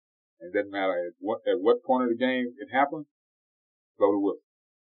foul. And it doesn't matter at what point of the game it happens, blow the whistle.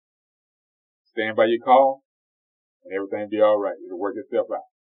 Stand by your call, and everything will be alright. It'll work itself out.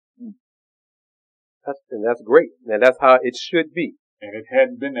 That's great. And that's how it should be. And it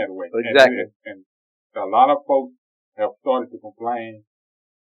hadn't been that way. Exactly. And a lot of folks have started to complain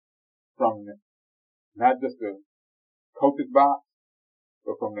from not just the coach's box,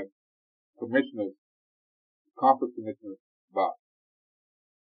 but from the conference commissioner's box.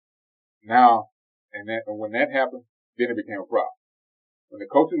 Now, and when that happened, then it became a problem. When the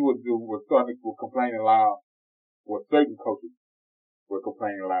coaches were complaining loud, or certain coaches were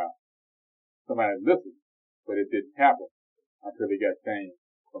complaining loud, somebody listened, but it didn't happen until they got changed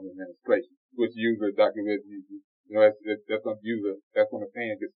from the administration, which usually, Dr. Red, you know, that's when the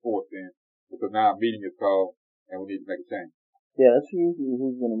pain gets forced in, because now a meeting is called and we need to make a change. Yeah, that's usually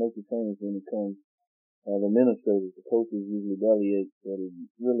who's going to make the change when it comes. The administrators, the coaches usually delegate, but it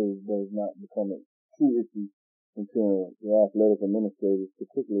really does not become a true issue until the athletic administrators,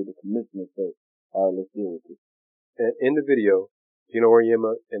 particularly the commissioner, say, all right, let's deal with this. And in the video, Gino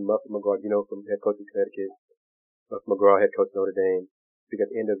Auriemma and Muffet McGraw, you know, from head coach of Connecticut, Muffet McGraw, head coach of Notre Dame, speak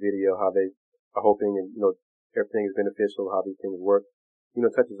at the end of the video how they are hoping and, you know, everything is beneficial, how these things work. You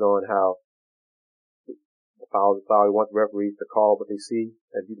know, touches on how the foul is a foul. We want the referees to call what they see,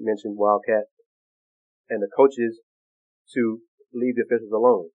 as you mentioned, Wildcat, and the coaches to leave the officials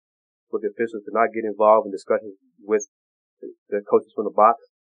alone, for the officials to not get involved in discussions with the coaches from the box.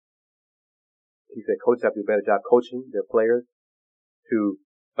 He said coaches have to do a better job coaching their players to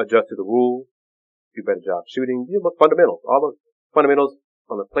adjust to the rules, do a better job shooting, you know, fundamentals, all the fundamentals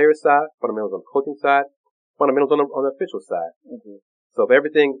on the player side, fundamentals on the coaching side, fundamentals on the official side. Mm-hmm. So if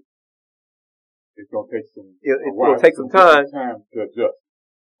everything, it's going to take some time to adjust.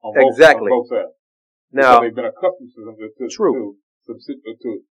 On both sides. Now, because they've been accustomed to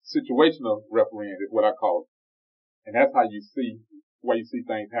situational refereeing is what I call it. And that's how you see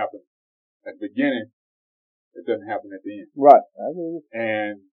things happen. At the beginning, it doesn't happen at the end. Right. I agree.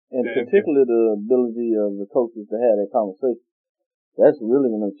 And particularly the ability of the coaches to have that conversation. That's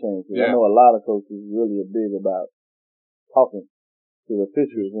really going to change. Yeah. I know a lot of coaches really are big about talking to the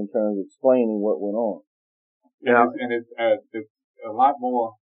officials in terms of explaining what went on. And it's a lot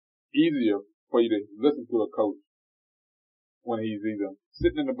more easier for you to listen to a coach when he's either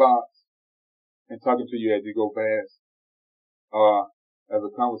sitting in the box and talking to you as you go past, or as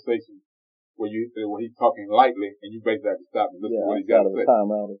a conversation where he's talking lightly and you basically have to stop and listen to what he's got to say.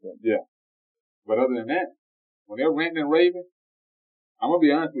 Timeout or something. Yeah. But other than that, when they're ranting and raving, I'm gonna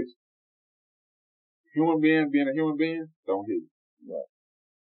be honest with you. Human being being a human being, don't hear you. Right.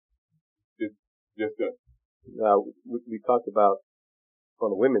 Just that. Now, we talked about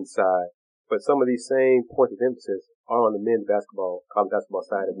on the women's side, but some of these same points of emphasis are on the men's basketball, college basketball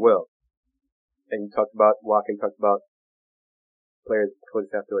side as well. And you talked about, Joaquin talked about players,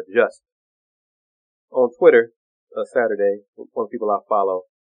 coaches have to adjust. On Twitter, Saturday, one of the people I follow,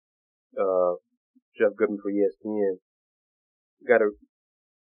 Jeff Goodman for ESPN, got a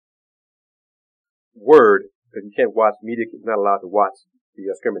word, because you can't watch, media is not allowed to watch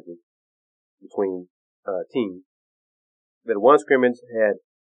the scrimmages between teams, that one scrimmage had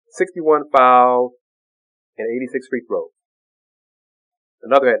 61 fouls and 86 free throws.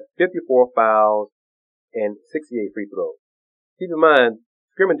 Another had 54 fouls and 68 free throws. Keep in mind,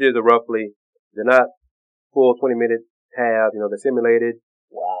 scrimmages are they're not full 20-minute halves, they're simulated.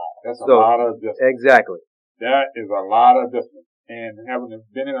 Wow. That's a lot of adjustment. Exactly. That is a lot of adjustment. And having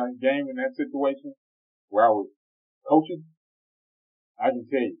been in a game in that situation where I was coaching, I can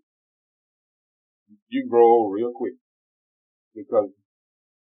tell you, you can grow old real quick. Because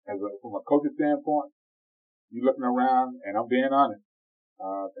from a coaching standpoint, you're looking around, and I'm being honest,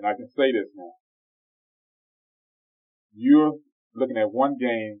 and I can say this now. You're looking at one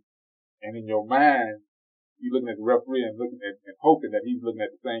game, and in your mind, you're looking at the referee and looking at and hoping that he's looking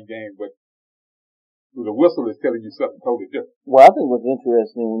at the same game, but the whistle is telling you something totally different. Well, I think what's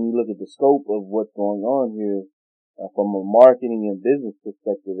interesting when you look at the scope of what's going on here, from a marketing and business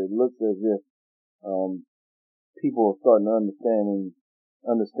perspective, it looks as if people are starting to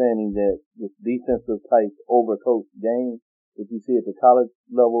understanding that this defensive type overcoached game that you see at the college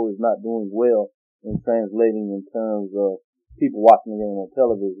level is not doing well in translating in terms of people watching the game on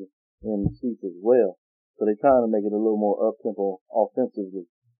television and the seats as well. So they're trying to make it a little more up-tempo offensively.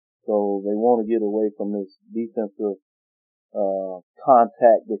 So they want to get away from this defensive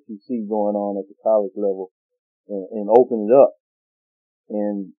contact that you see going on at the college level and open it up.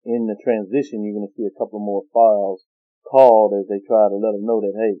 And in the transition, you're going to see a couple more fouls called as they try to let them know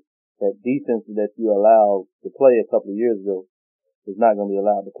that, hey, that defense that you allowed to play a couple of years ago is not going to be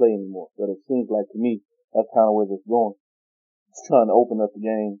allowed to play anymore. But it seems like to me, that's kind of where it's going. It's trying to open up the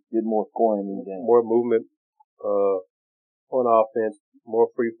game, get more scoring in the game. More movement on offense, more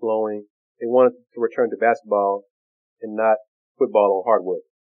free flowing. They wanted to return to basketball and not football on hardwood.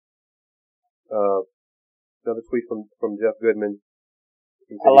 Another tweet from Jeff Goodman.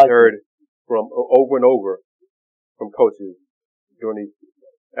 He said he heard from over and over from coaches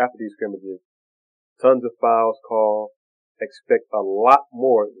after these scrimmages. Tons of fouls called. Expect a lot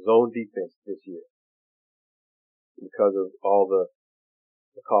more zone defense this year because of all the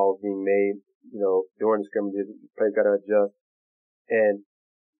calls being made, during the scrimmages. Players got to adjust, and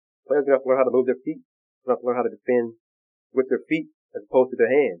players have to learn how to move their feet. They have to learn how to defend with their feet as opposed to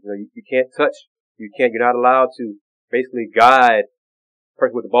their hands. You can't touch. You're not allowed to basically guide the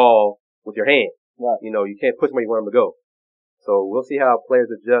person with the ball with your hand. Right. You can't push them where you want them to go. So we'll see how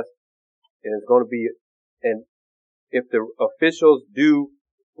players adjust, and it's going to be, and if the officials do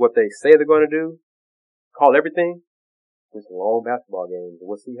what they say they're going to do, call everything, it's long basketball games.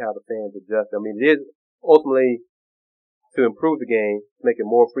 We'll see how the fans adjust. I mean, it is ultimately to improve the game, make it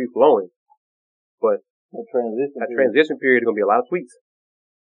more free flowing. But that transition period is going to be a lot of tweets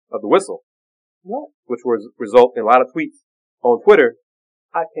of the whistle, what? Which will result in a lot of tweets on Twitter.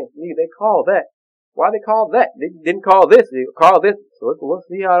 I can't believe they called that. Why they called that? They didn't call this. They called this. So we'll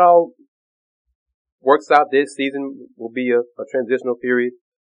see how it all works out. This season will be a transitional period,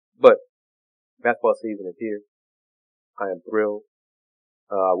 but basketball season is here. I am thrilled.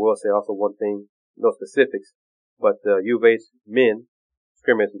 I will say also one thing, no specifics, but U of H men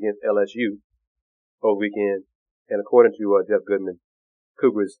scrimmaged against LSU over the weekend, and according to Jeff Goodman,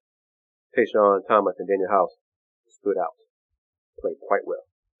 Cougars Tayshawn Thomas and Daniel House stood out, played quite well.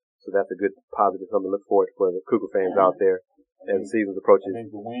 So that's a good positive something to look forward to for the Cougar fans out there as the season approaches. I think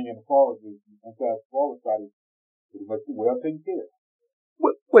the wing and the forward, the inside forward side is pretty much well taken care of.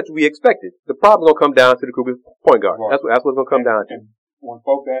 Which we expected. The problem's gonna come down to the Cougar point guard. Right. That's what it's gonna come down to. And when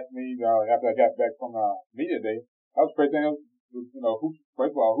folks asked me after I got back from media day, I was first thing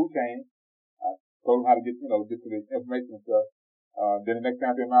first of all, who came? I told them how to get to the information and stuff. Then the next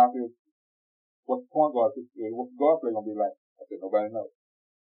time their mouth is, what's the point guard? What's the guard play gonna be like? I said, nobody knows.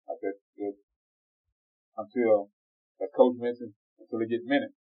 I said, until, as Coach mentioned, until they get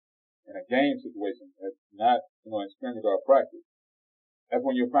minutes in a game situation, that's not, in scrimmage or practice. That's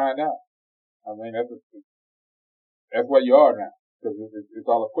when you'll find out. I mean, that's where you are now, because it's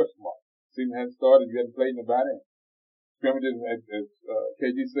all a question mark. Season hasn't started, you haven't played nobody. Scrimmages, as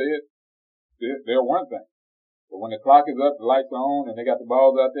KG said, they're one thing. But when the clock is up, the lights are on, and they got the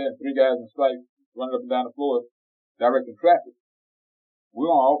balls out there, and three guys in stripes running up and down the floor, directing traffic, we're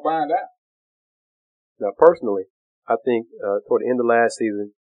gonna all find out. Now, personally, I think toward the end of last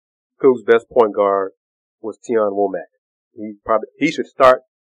season, Cougs' best point guard was Tion Womack. He should start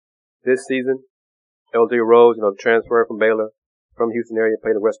this season. LJ Rose, the transfer from Baylor, from the Houston area,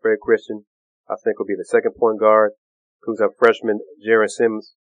 played at Westbury Christian. I think will be the second point guard. Cougs have freshman Jaron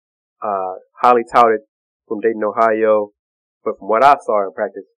Sims, highly touted from Dayton, Ohio. But from what I saw in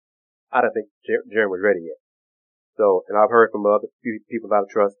practice, I don't think Jaron was ready yet. So, and I've heard from other few people that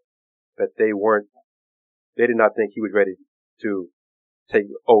I trust that they did not think he was ready to take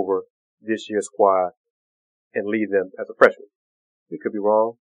over this year's squad and lead them as a freshman. We could be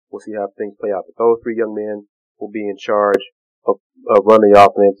wrong, We'll see how things play out. But those three young men will be in charge of running the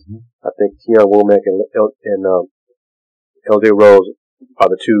offense. I think Keon Womack and LJ Rose are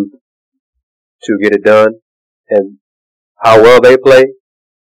the two to get it done. And how well they play,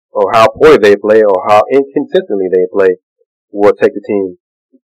 or how poorly they play, or how inconsistently they play, will take the team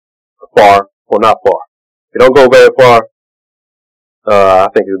far or not far. If they don't go very far, I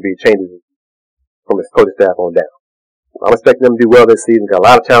think it would be changes from his coaching staff on down. I'm expecting them to do well this season. Got a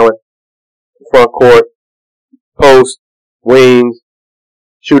lot of talent. Front court, post, wings,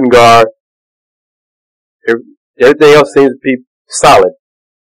 shooting guard. Everything else seems to be solid.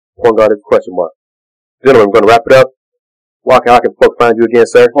 Point guard is a question mark. Gentlemen, we're going to wrap it up. Walker, how can folks find you again,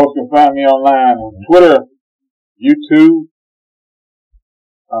 sir? Folks can find me online on Twitter, YouTube,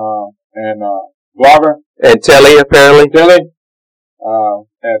 and Blogger. And Telly, apparently. Telly,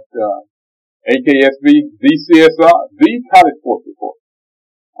 at AKSB, DCSR, The College Sports Report.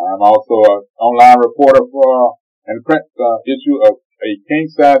 I'm also an online reporter for an print issue of a King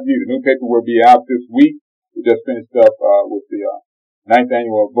Size View. The new paper will be out this week. We just finished up with the 9th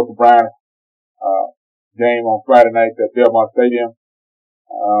annual Booker Bryant game on Friday night at Belmont Stadium.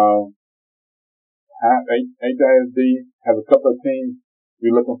 HISD has a couple of teams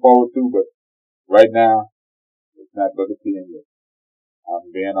we're looking forward to, but right now it's not Booker T and yet.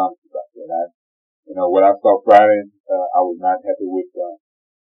 I'm being honest about that. What I saw Friday, I was not happy with the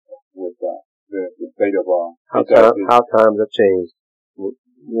state of how times have changed.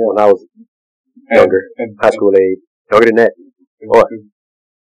 When I was younger, and high school age, younger than that. It was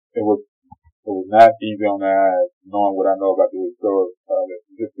not easy on the eyes, knowing what I know about the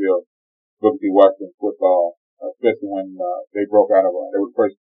history of Booker T. Washington football, especially when they broke out of they were the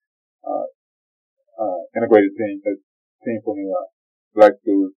first integrated team from the black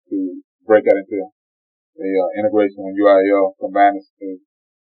schools to break out into the integration when UIL combined to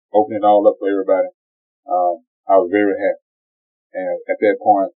open it all up for everybody. I was very happy at that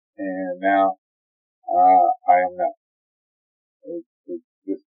point, and now I am not.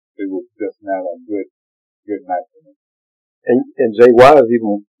 It was just not a good night for me. And JY is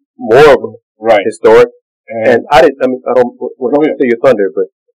even more of a historic. And I don't want to steal your thunder, but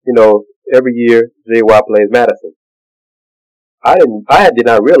every year JY plays Madison. I did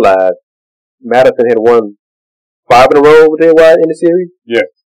not realize Madison had won 5 in a row with JY in the series.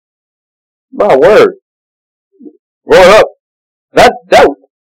 Yes. My word. Growing up, that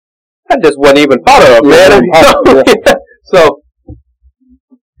just wasn't even thought of, man. So,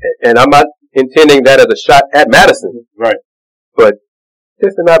 and I'm not intending that as a shot at Madison. Right. But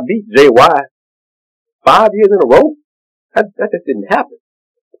just to not beat JY 5 years in a row, that just didn't happen.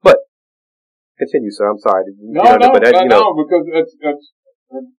 But continue, sir. I'm sorry. No, because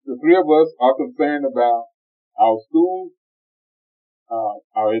the three of us are concerned about our schools,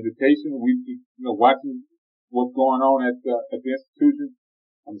 our education. We, watching what's going on at the institution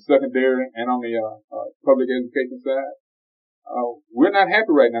on the secondary and on the public education side. We're not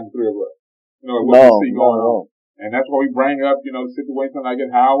happy right now, the three of us. What we see going on. And that's why we bring up, the situation like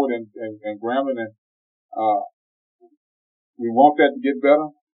at Howard and Grambling, and we want that to get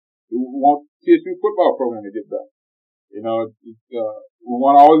better. We want TSU football program to get better. We always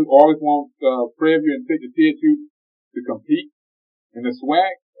want Prairie View and TSU to compete in the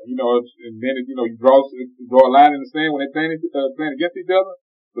SWAC. And then you draw a line in the sand when they're playing against each other.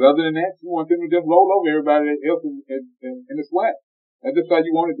 But other than that, you want them to just roll over everybody else in the SWAC. That's just how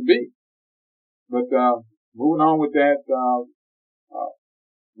you want it to be. But moving on with that,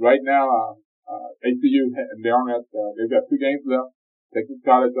 right now, ACU, they've got 2 games left. Texas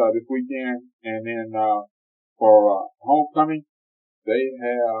College this weekend, and then for homecoming, they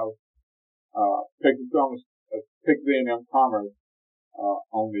have Texas A&M Commerce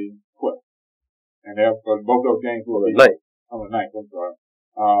on the 12th, and both those games will be on the 9th. I'm sorry.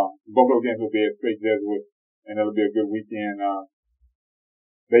 Both those games will be at St. Jesuit, and it'll be a good weekend.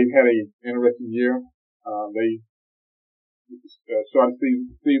 They've had an interesting year. They started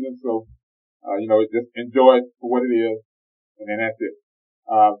season, so just enjoy it for what it is, and then that's it.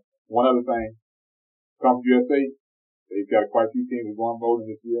 One other thing, Conference USA, they've got quite a few teams going bowling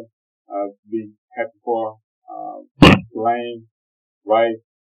this year. Be happy for Tulane, Rice,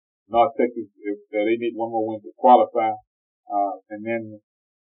 North Texas. If they need one more win to qualify, and then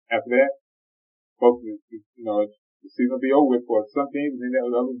after that, folks, the season will be over with for some teams, and then the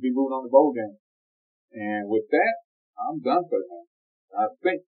others will be moving on the bowl game. And with that, I'm done for now. I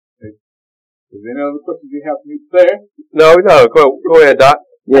think. Is there any other questions you have for me there? No. Go ahead, Doc.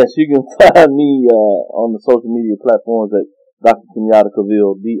 Yes, you can find me on the social media platforms at Dr. Kenyatta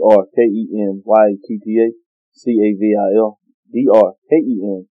Cavil, DrKenyatTA Cavil,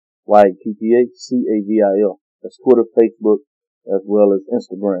 DrKenyatTA WhiteTTHCAVIL. That's Twitter, Facebook, as well as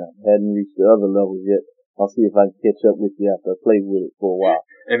Instagram. Hadn't reached the other levels yet. I'll see if I can catch up with you after I play with it for a while.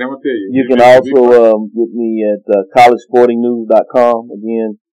 And I'm gonna tell you. You can also get me at collegesportingnews.com.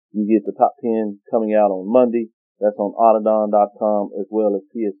 Again, you get the top 10 coming out on Monday. That's on Autodon.com as well as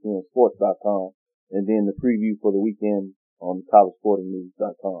PSNSports.com. And then the preview for the weekend on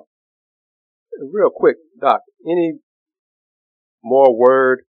collegesportingnews.com. Real quick, Doc, any more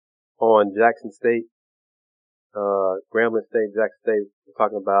word on Jackson State, Grambling State, Jackson State,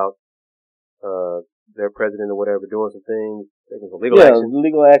 talking about their president or whatever doing some things, taking some legal action? Yeah,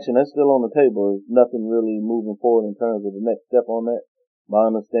 legal action, that's still on the table. There's nothing really moving forward in terms of the next step on that.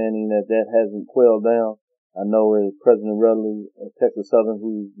 My understanding that hasn't quailed down. I know President Rudley of Texas Southern,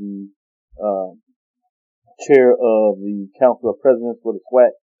 who's the chair of the Council of Presidents for the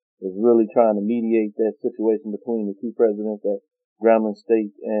SWAC, is really trying to mediate that situation between the two presidents at Grambling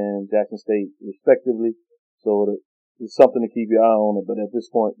State and Jackson State, respectively. So it's something to keep your eye on. But at this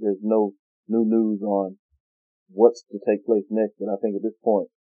point, there's no new news on what's to take place next. And I think at this point,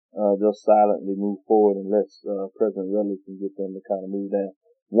 they'll silently move forward unless President Rudley can get them to kind of move down.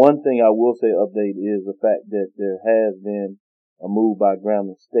 One thing I will say update is the fact that there has been a move by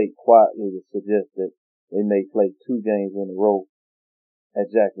Grambling State quietly to suggest that they may play 2 games in a row at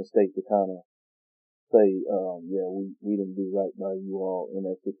Jackson State to kind of say, we didn't do right by you all in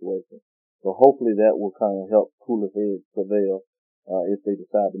that situation. So hopefully that will kind of help cooler heads prevail if they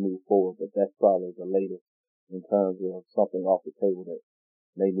decide to move forward. But that's probably the latest in terms of something off the table that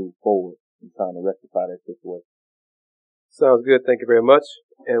may move forward in trying to rectify that situation. Sounds good. Thank you very much.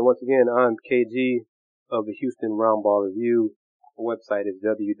 And once again, I'm KG of the Houston Roundball Review. The website is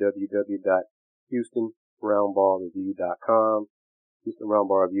www.houstonroundballreview.com. Houston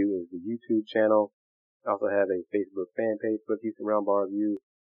Roundball Review is the YouTube channel. I also have a Facebook fan page for the Houston Roundball Review.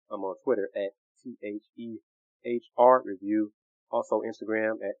 I'm on Twitter at THEHR Review. Also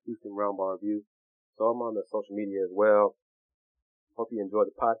Instagram at Houston Roundball Review. So I'm on the social media as well. Hope you enjoyed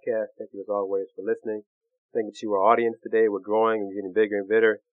the podcast. Thank you as always for listening. Thank you to our audience today. We're growing and getting bigger and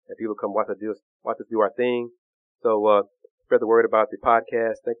better. And people come watch us do our thing. So spread the word about the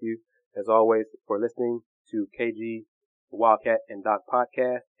podcast. Thank you as always for listening to KG, Wildcat, and Doc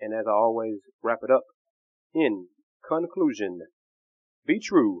podcast. And as I always wrap it up in conclusion, be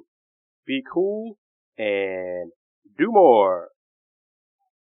true, be cool, and do more.